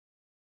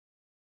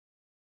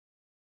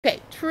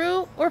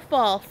true or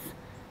false?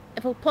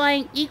 If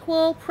applying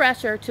equal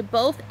pressure to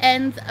both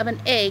ends of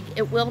an egg,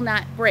 it will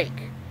not break.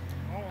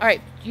 All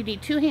right, you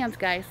need 2 hands,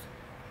 guys.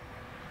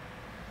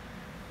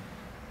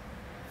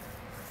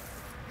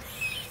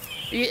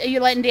 Are you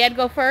letting Dad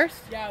go first?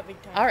 Yeah,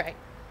 big time. All right.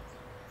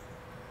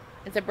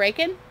 Is it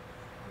breaking?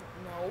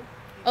 No.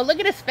 Oh, look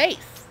at his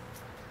face.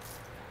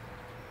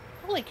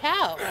 Holy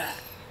cow.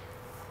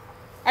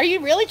 Are you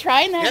really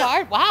trying that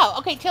hard? Wow.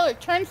 Okay, Taylor,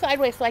 turn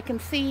sideways so I can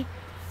see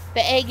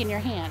the egg in your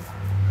hand.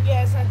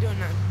 Yeah, it's not doing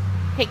that.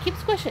 Okay, keep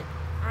squishing.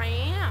 I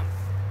am.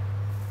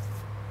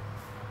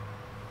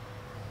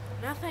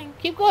 Nothing.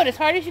 Keep going as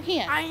hard as you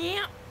can. I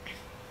am.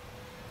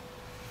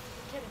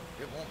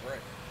 It won't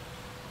break.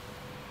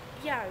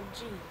 Yeah,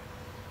 gee.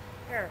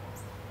 Here.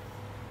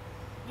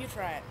 You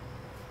try it.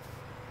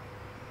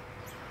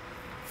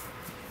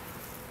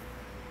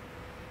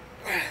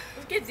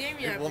 Let's get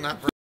Damien. It will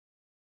not break.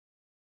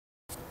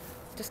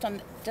 Just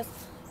on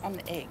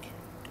the egg.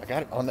 I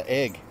got it on the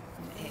egg.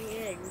 The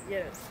egg, we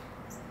get it.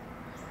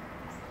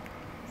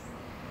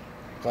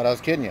 Thought I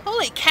was kidding you.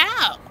 Holy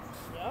cow.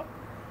 Yep.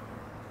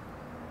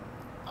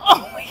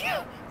 Oh my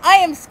God. I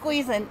am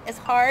squeezing as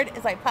hard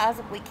as I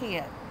possibly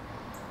can.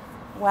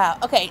 Wow.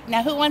 Okay,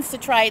 now who wants to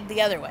try it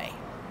the other way?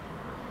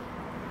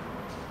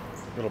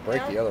 It'll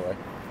break the other way.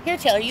 Here,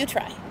 Taylor, you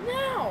try.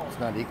 No. It's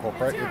not equal It's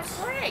pressure.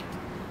 not break.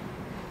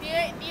 The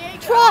egg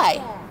Try.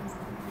 got long.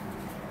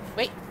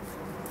 Wait.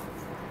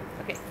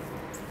 Okay.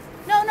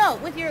 No,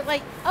 with your,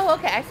 like, oh,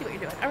 okay, I see what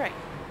you're doing. All right.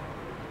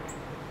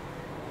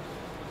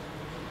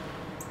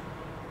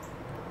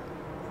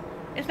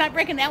 It's not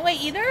breaking that way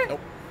either? Nope.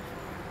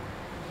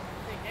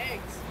 Big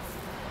eggs.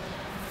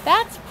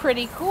 That's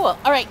pretty cool.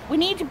 All right, we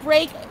need to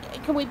break,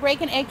 can we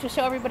break an egg to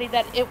show everybody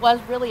that it was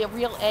really a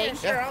real egg? Yeah,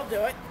 sure, I'll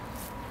do it.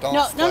 Don't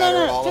No,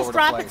 splatter it all just over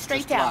drop the it place. straight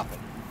Just down. drop it.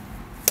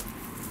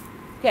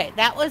 Okay,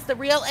 that was the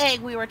real egg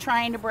we were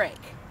trying to break.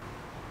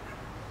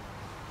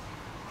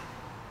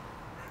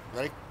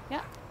 Ready?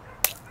 Yeah.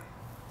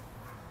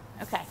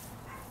 Okay.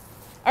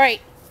 All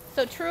right,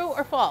 so true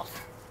or false?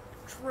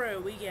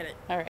 True, we get it.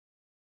 All right.